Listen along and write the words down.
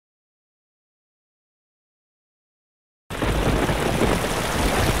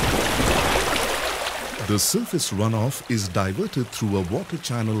The surface runoff is diverted through a water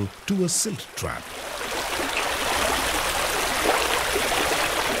channel to a silt trap.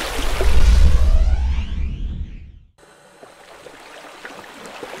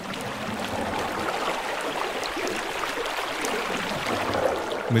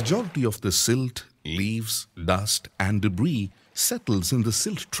 Majority of the silt, leaves, dust and debris settles in the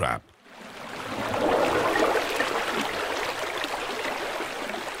silt trap.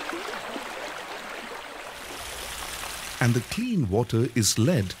 And the clean water is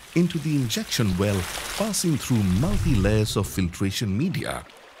led into the injection well, passing through multi-layers of filtration media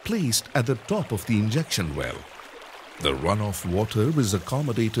placed at the top of the injection well. The runoff water is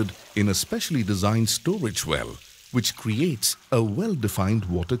accommodated in a specially designed storage well, which creates a well-defined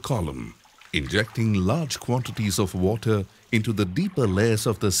water column, injecting large quantities of water into the deeper layers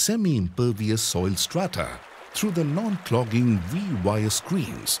of the semi-impervious soil strata through the non-clogging V-wire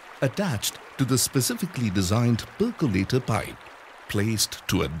screens attached to the specifically designed percolator pipe, placed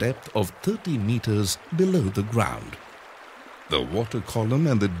to a depth of 30 meters below the ground. The water column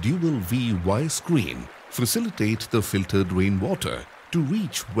and the dual V-wire screen facilitate the filtered rainwater to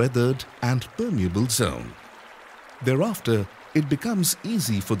reach weathered and permeable zone. Thereafter, it becomes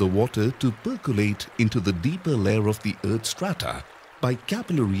easy for the water to percolate into the deeper layer of the earth strata by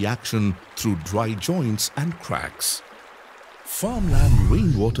capillary action through dry joints and cracks. Farmland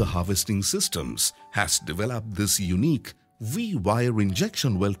rainwater harvesting systems has developed this unique V-wire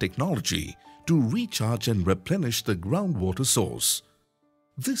injection well technology to recharge and replenish the groundwater source.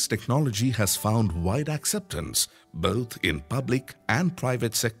 This technology has found wide acceptance both in public and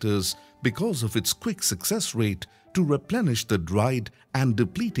private sectors because of its quick success rate to replenish the dried and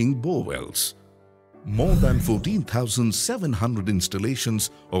depleting bore wells. More than 14,700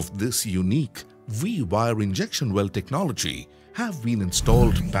 installations of this unique V-wire injection well technology have been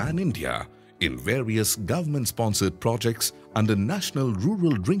installed pan-India in various government-sponsored projects under National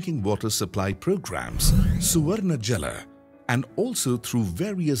Rural Drinking Water Supply Programs, Suvarna Jala, and also through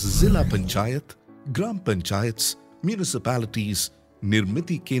various Zilla Panchayat, Gram Panchayats, municipalities,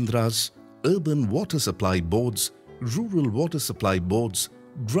 Nirmiti Kendras, urban water supply boards, rural water supply boards,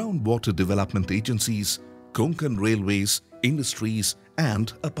 groundwater development agencies, Konkan railways, industries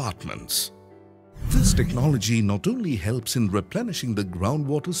and apartments. This technology not only helps in replenishing the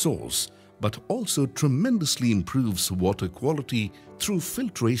groundwater source, but also tremendously improves water quality through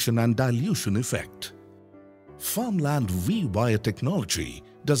filtration and dilution effect. Farmland V-wire technology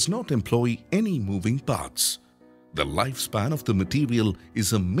does not employ any moving parts. The lifespan of the material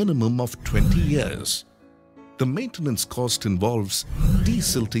is a minimum of 20 years. The maintenance cost involves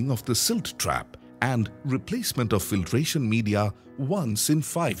desilting of the silt trap and replacement of filtration media once in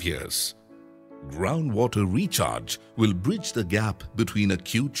 5 years. Groundwater recharge will bridge the gap between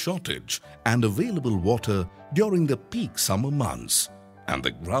acute shortage and available water during the peak summer months, and the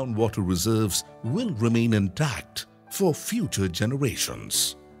groundwater reserves will remain intact for future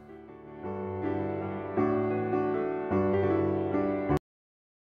generations.